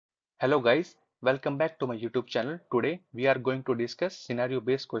Hello guys, welcome back to my YouTube channel. Today we are going to discuss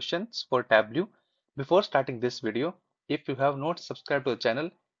scenario-based questions for Tableau. Before starting this video, if you have not subscribed to the channel,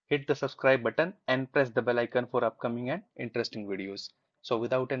 hit the subscribe button and press the bell icon for upcoming and interesting videos. So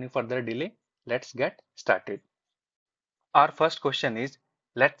without any further delay, let's get started. Our first question is,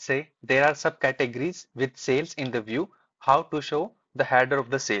 let's say there are subcategories with sales in the view, how to show the header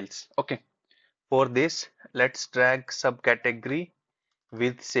of the sales. Okay, for this, let's drag subcategory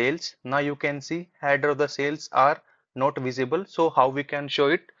with sales. Now you can see header of the sales are not visible. So how we can show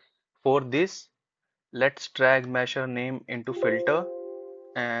it? For this, let's drag measure name into filter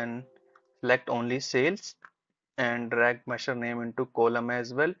and select only sales and drag measure name into column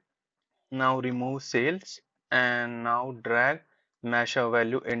as well. Now remove sales and now drag measure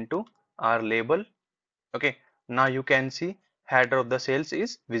value into our label. Okay, now you can see header of the sales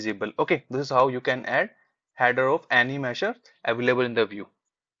is visible. Okay, this is how you can add header of any measure available in the view.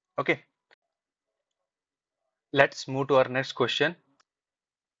 Okay, let's move to our next question.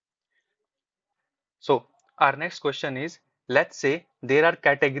 So our next question is, let's say there are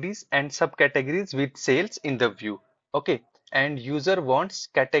categories and subcategories with sales in the view. Okay, and user wants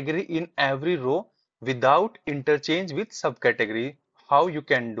category in every row without interchange with subcategory. How you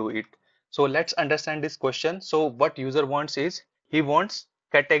can do it? So let's understand this question. So what user wants is he wants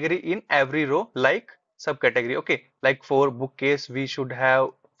category in every row like subcategory. Okay, like for bookcase we should have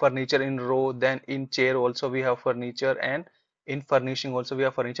furniture in row, then in chair also we have furniture, and in furnishing also we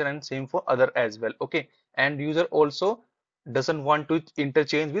have furniture, and same for other as well. Okay, and user also doesn't want to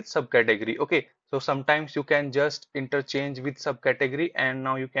interchange with subcategory. Okay, so sometimes you can just interchange with subcategory, and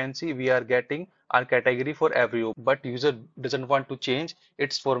now you can see we are getting our category for every row, but user doesn't want to change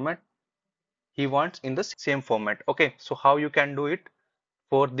its format. He wants in the same format. Okay, so how you can do it?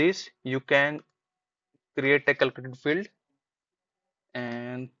 For this you can create a calculated field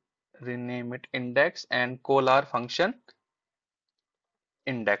and rename it index and call our function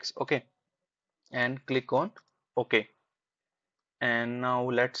index. Okay, and click on OK. And now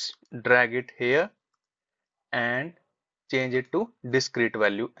let's drag it here and change it to discrete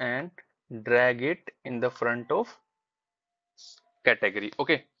value and drag it in the front of category.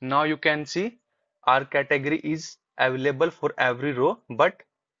 Okay, now you can see our category is available for every row, but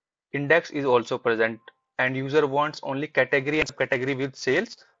index is also present, and user wants only category and subcategory with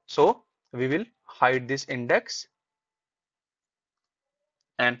sales. So we will hide this index,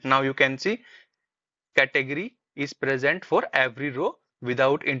 and now you can see category is present for every row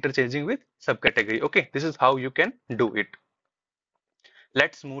without interchanging with subcategory. Okay, this is how you can do it.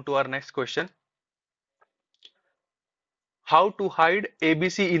 Let's move to our next question. How to hide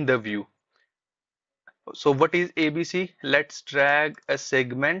ABC in the view? So what is ABC? Let's drag a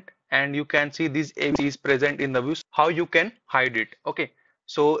segment and you can see this ABC is present in the view. How you can hide it? Okay,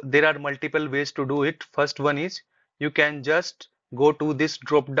 so there are multiple ways to do it. First one is you can just go to this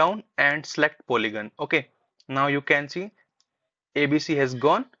drop down and select polygon. Okay, now you can see ABC has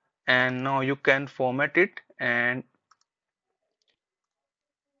gone, and now you can format it and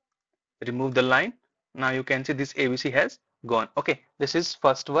remove the line. Now you can see this ABC has gone. Okay, this is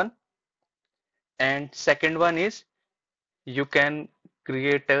first one. And second one is you can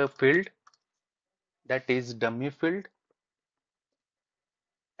create a field that is dummy field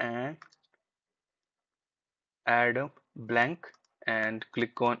and add a blank and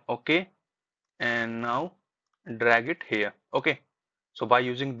click on OK, and now drag it here. Okay, so by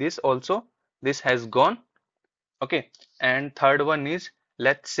using this also this has gone. Okay, and third one is,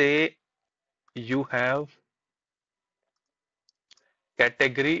 let's say you have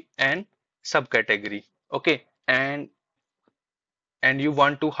category and subcategory. Okay, and you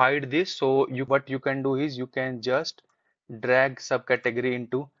want to hide this, so you what you can do is you can just drag subcategory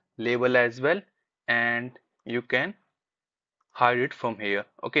into label as well, and you can hide it from here.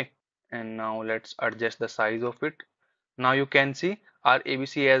 Okay, and now let's adjust the size of it. Now you can see our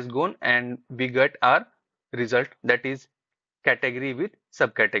ABC has gone and we get our result, that is category with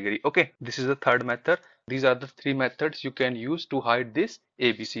subcategory. Okay, this is the third method. These are the three methods you can use to hide this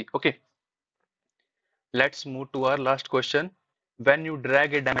ABC. Okay, let's move to our last question. When you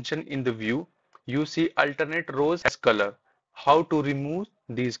drag a dimension in the view, you see alternate rows as color. How to remove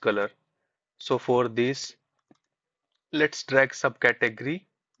these color? So for this, let's drag subcategory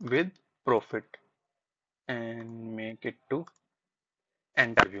with profit and make it to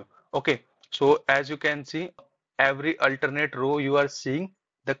entire view. Okay, so as you can see, every alternate row you are seeing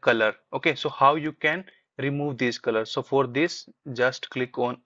the color. Okay, so how you can remove these colors? So for this, just click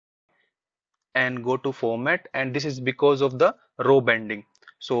on and go to format, and this is because of the row bending.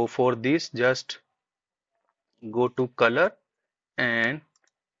 So for this, just go to color and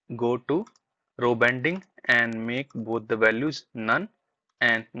go to row banding and make both the values none,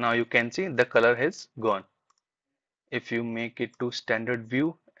 and now you can see the color has gone. If you make it to standard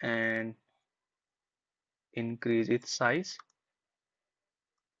view and increase its size,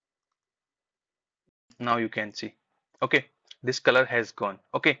 now you can see, okay, this color has gone.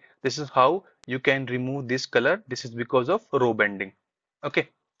 Okay, this is how you can remove this color. This is because of row bending. Okay,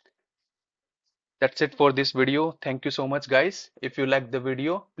 that's it for this video. Thank you so much, guys. If you like the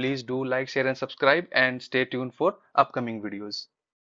video, please do like, share and subscribe, and stay tuned for upcoming videos.